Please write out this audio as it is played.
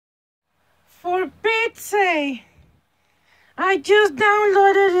let's say I just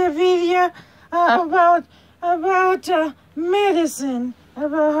downloaded a video about medicine,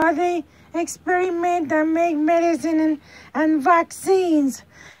 about how they experiment and make medicine and vaccines.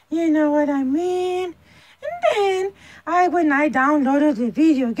 You know what I mean? And then when I downloaded the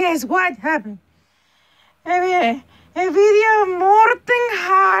video, guess what happened? A video of Morten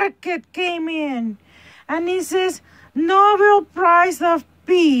Harket came in, and he says Nobel Prize of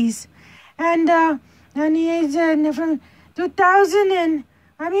Peace, and he is from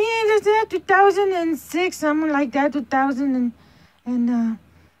 2006, something like that, 2000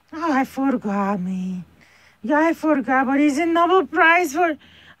 I forgot, man. Yeah, I forgot, but it's a Nobel Prize for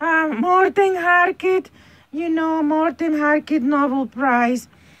Morten Harket. You know, Morten Harket Nobel Prize,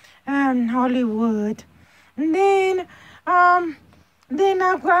 Hollywood. And then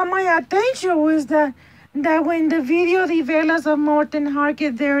got my attention was that when the video develops of Morten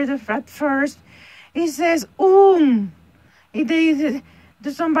Harket there at first, it says there's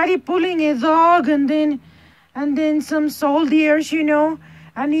somebody pulling a dog, and then some soldiers, you know,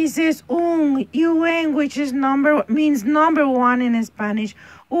 and he says UN, which is means number one in Spanish.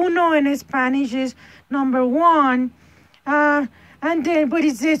 Uno in Spanish is number one, but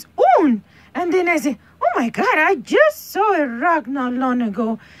it says and then I say, oh my God, I just saw a rock not long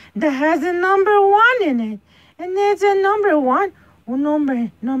ago that has a number one in it, and there's a number one,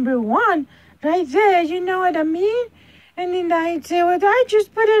 number one right there. You know what I mean? And then I say, well, I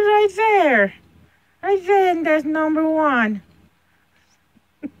just put it right there, and that's number one.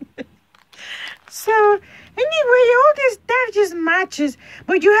 So anyway, all this stuff just matches.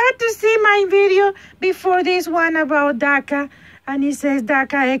 But you had to see my video before this one about Daca, and it says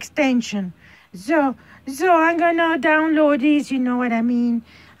Daca extension. So I'm gonna download this, you know what I mean?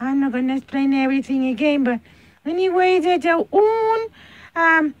 I'm not gonna explain everything again, but anyway, there's a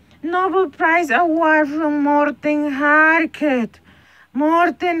Nobel Prize award from Morten Harket.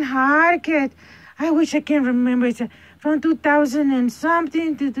 Morten Harket. I wish I can remember. It's from 2000 and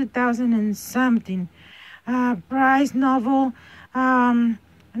something to 2000 and something. Prize Nobel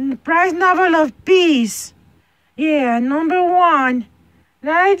of Peace. Yeah, number one.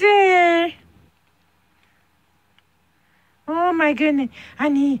 Right there. Oh my goodness.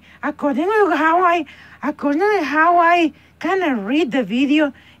 And according to how I kind of read the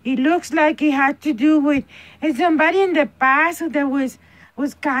video, it looks like it had to do with somebody in the past that was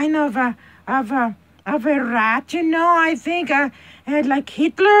kind of a rat, you know. I think like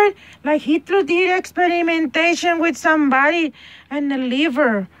Hitler did experimentation with somebody and the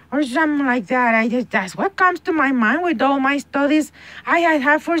liver or something like that. That's what comes to my mind with all my studies I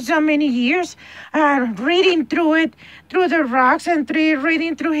had for so many years, reading through the rocks and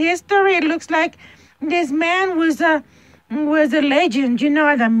reading through history. It looks like this man was a legend, you know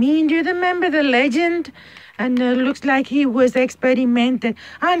what I mean? Do you remember the legend? And it looks like he was experimented,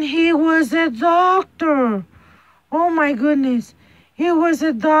 and he was a doctor. Oh my goodness, he was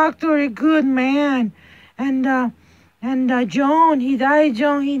a doctor, a good man. And John, he died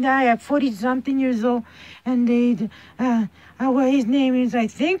at 40-something years old. And what his name is, I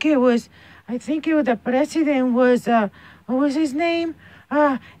think it was the president was, what was his name?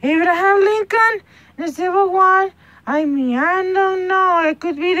 Abraham Lincoln, the Civil War. I mean, I don't know. It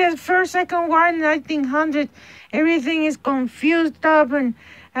could be the first, second war in 1900. Everything is confused up, and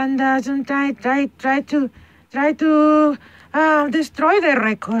sometimes try to destroy the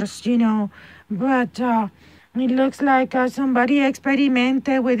records, you know. But it looks like somebody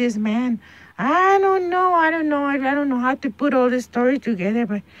experimented with this man. I don't know. I don't know how to put all the stories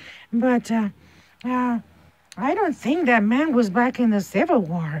together, but I don't think that man was back in the Civil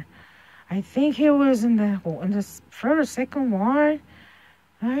War. I think he was in the first, second war.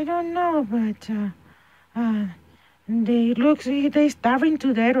 I don't know, but they starving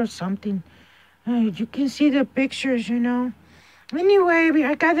to death or something. You can see the pictures, you know. Anyway,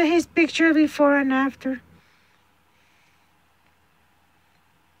 I got his picture before and after.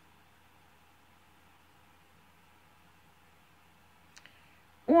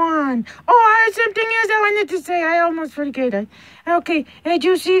 One. Oh, something else I wanted to say. I almost forget it. Okay,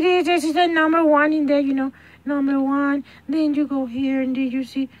 you see this? This is the number one in there, you know. Number one. Then you go here, and then you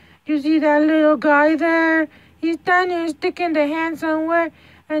see that little guy there? He's standing, sticking the hand somewhere.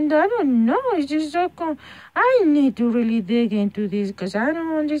 And I don't know. It's just so cool. I need to really dig into this because I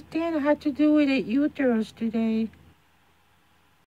don't understand how to do with the uterus today.